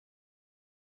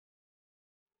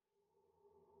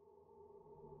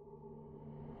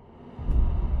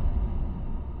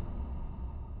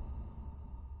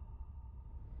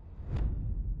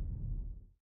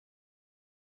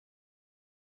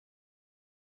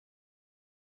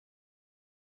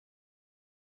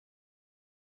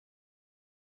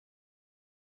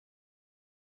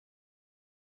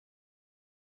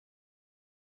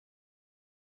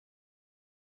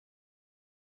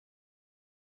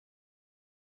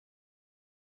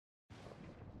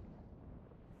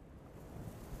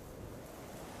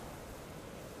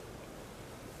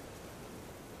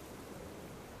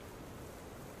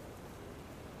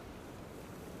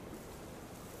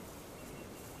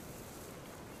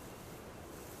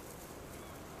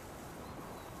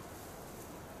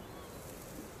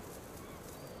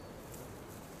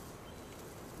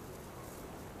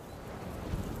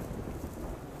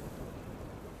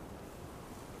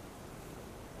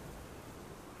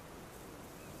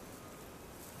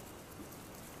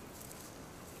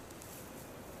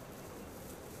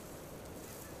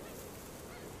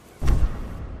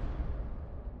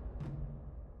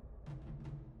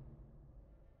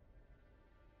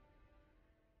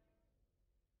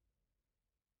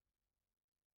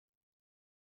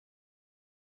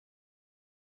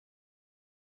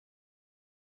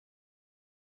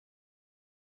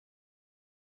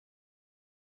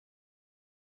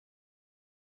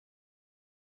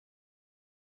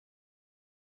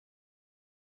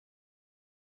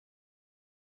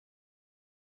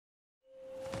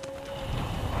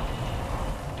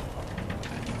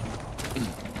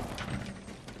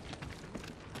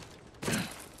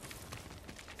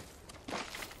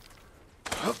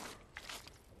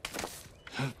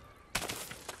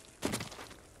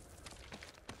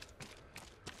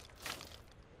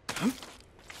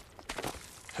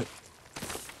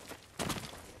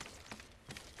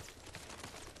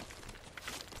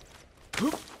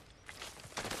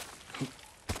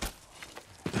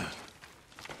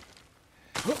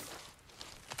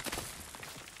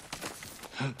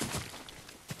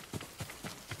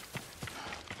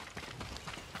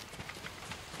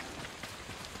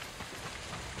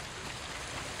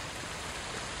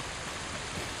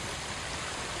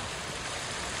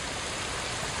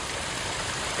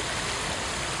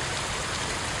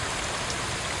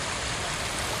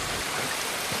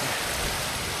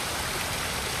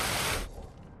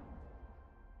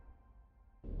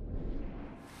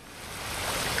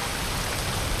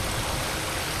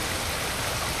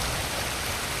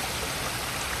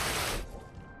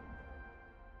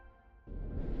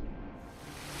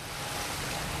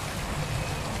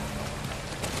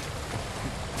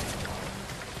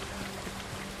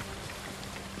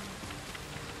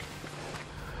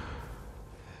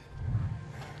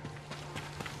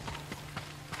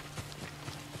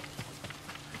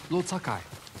Lord Sakai,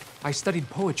 I studied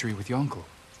poetry with your uncle.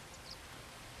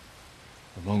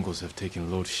 The Mongols have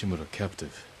taken Lord Shimura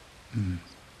captive.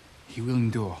 He will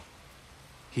endure.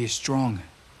 He is strong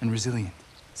and resilient,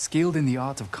 skilled in the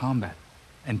art of combat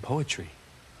and poetry.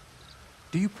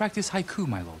 Do you practice haiku,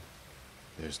 my lord?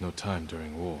 There's no time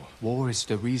during war. War is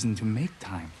the reason to make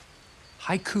time.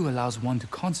 Haiku allows one to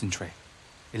concentrate,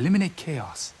 eliminate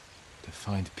chaos. To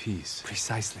find peace.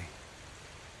 Precisely.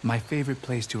 My favorite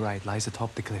place to write lies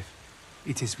atop the cliff.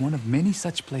 It is one of many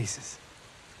such places.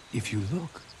 If you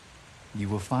look, you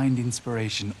will find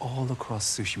inspiration all across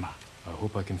Tsushima. I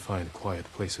hope I can find quiet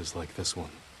places like this one,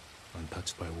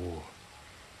 untouched by war.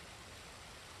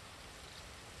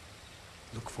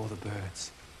 Look for the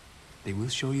birds. They will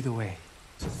show you the way.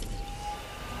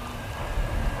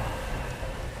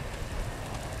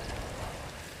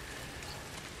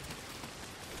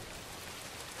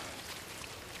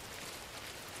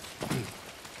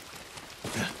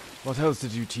 What else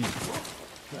did you teach?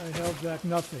 I held back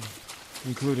nothing.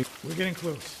 Including... We're getting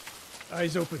close.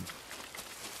 Eyes open.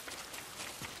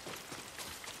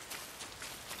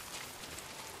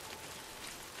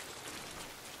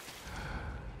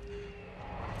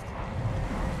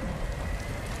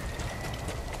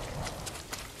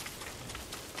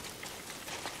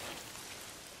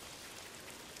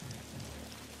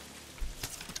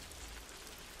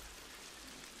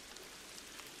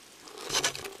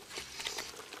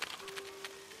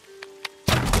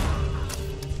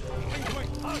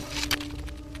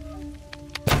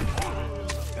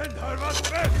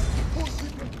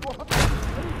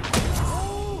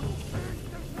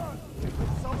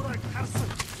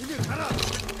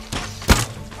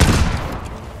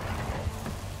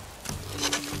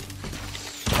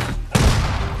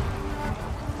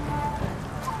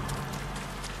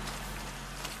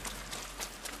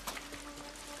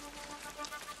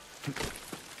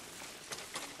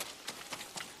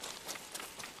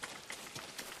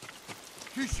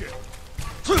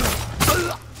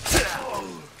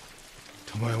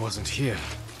 Tomoe wasn't here.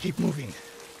 Keep moving.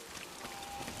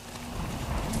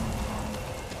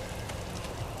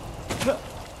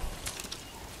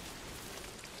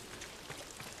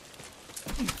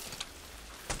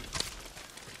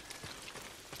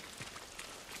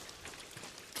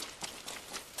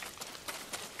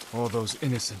 All those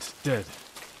innocent dead.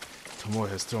 Tomoe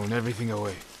has thrown everything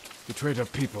away. Betrayed her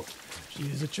people. She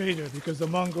is a traitor because the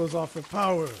Mongols offer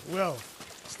power,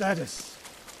 wealth, status.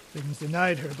 Things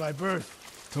denied her by birth.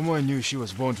 Tomoe knew she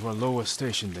was born to a lower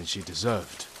station than she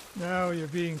deserved. Now you're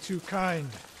being too kind.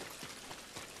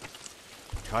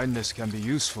 Kindness can be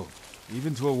useful,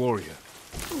 even to a warrior.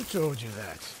 Who told you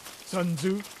that? Sun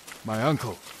Tzu? My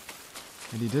uncle.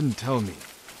 And he didn't tell me.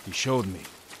 He showed me.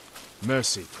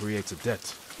 Mercy creates a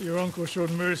debt. Your uncle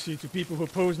showed mercy to people who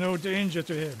pose no danger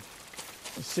to him.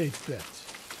 A safe bet.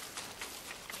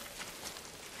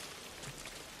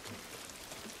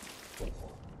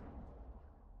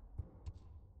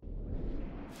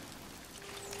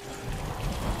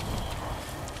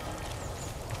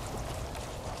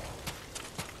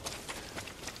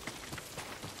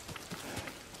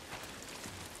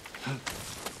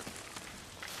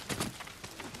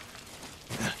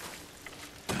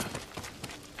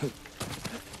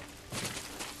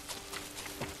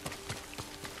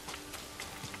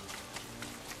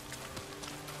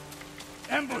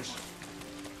 Ambush!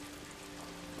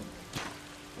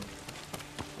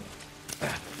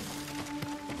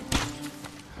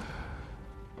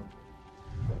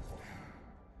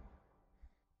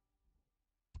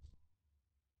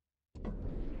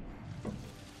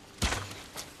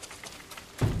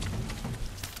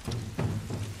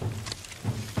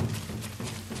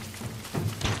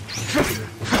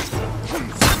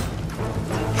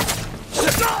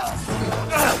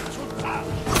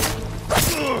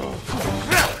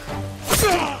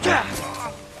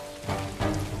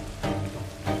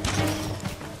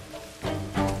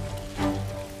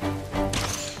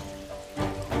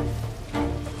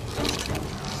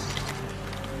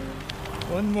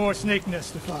 One more snake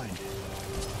nest to find.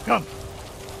 Come.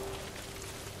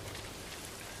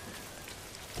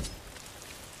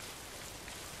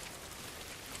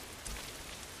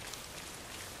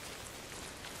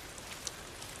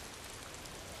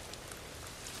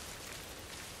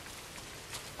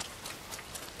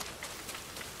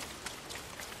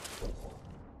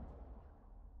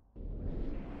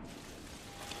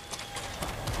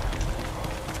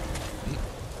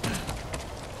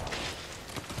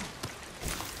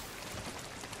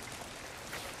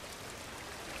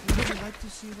 Would you like to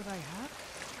see what I have?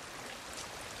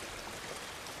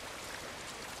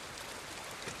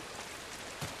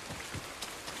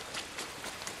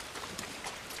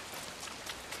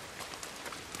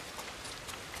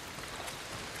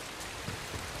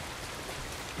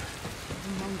 The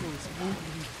Mongols won't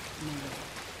leave me.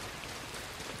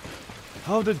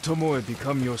 How did Tomoe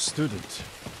become your student?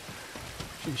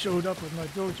 She showed up at my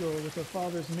dojo with her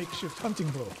father's makeshift hunting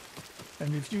bow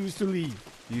and refused to leave.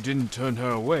 You didn't turn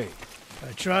her away.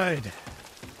 I tried,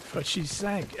 but she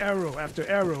sank arrow after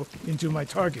arrow into my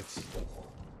targets.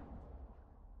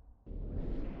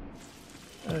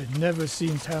 I'd never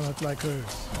seen talent like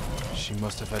hers. She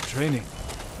must have had training.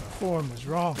 Her form was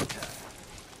wrong.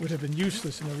 Would have been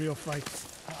useless in a real fight.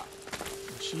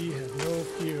 But she had no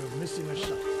fear of missing a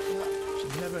shot. She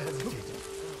never hesitated.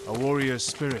 A warrior's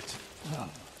spirit. No.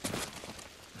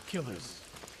 The killers.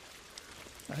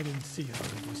 I didn't see it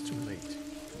when it was too late.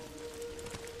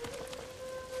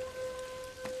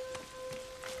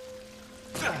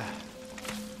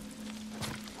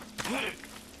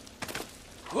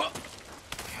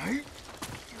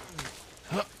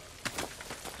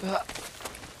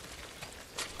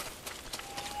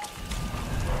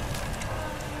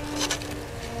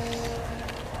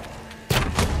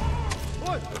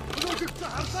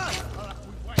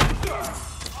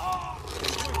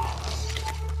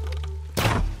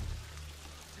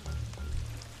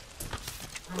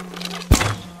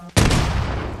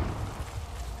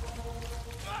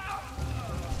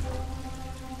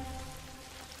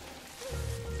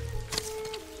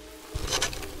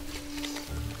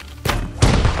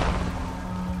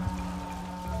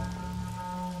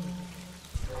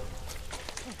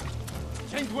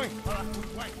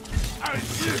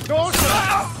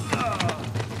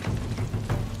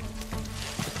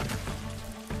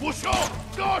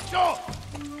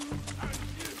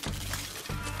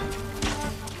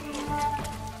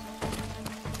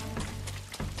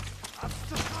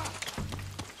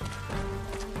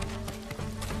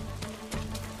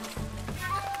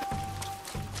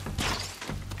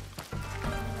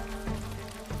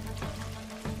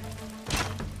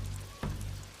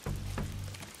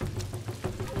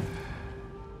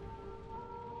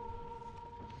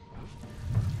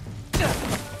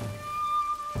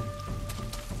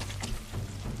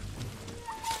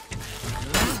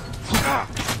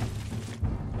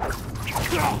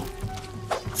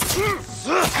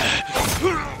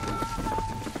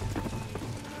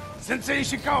 Sensei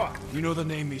Ishikawa! You know the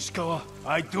name Ishikawa?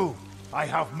 I do. I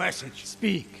have message.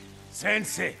 Speak.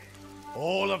 Sensei,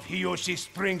 all of Hiyoshi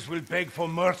Springs will beg for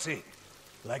mercy,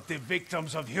 like the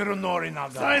victims of Hironori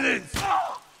Naga. Silence!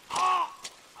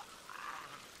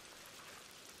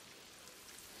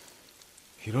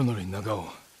 Hironori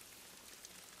Nagao.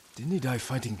 Didn't he die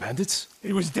fighting bandits?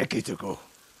 It was decades ago.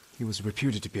 He was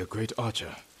reputed to be a great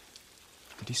archer.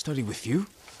 Did he study with you?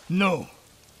 No.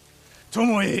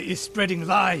 Tomoe is spreading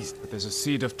lies. But there's a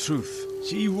seed of truth.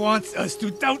 She wants us to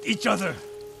doubt each other.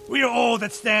 We are all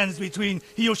that stands between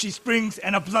Hiyoshi Springs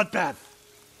and a bloodbath.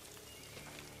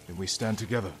 Then we stand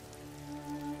together.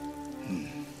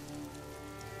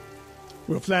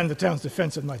 We'll plan the town's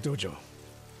defense at my dojo.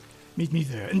 Meet me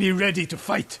there and be ready to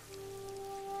fight.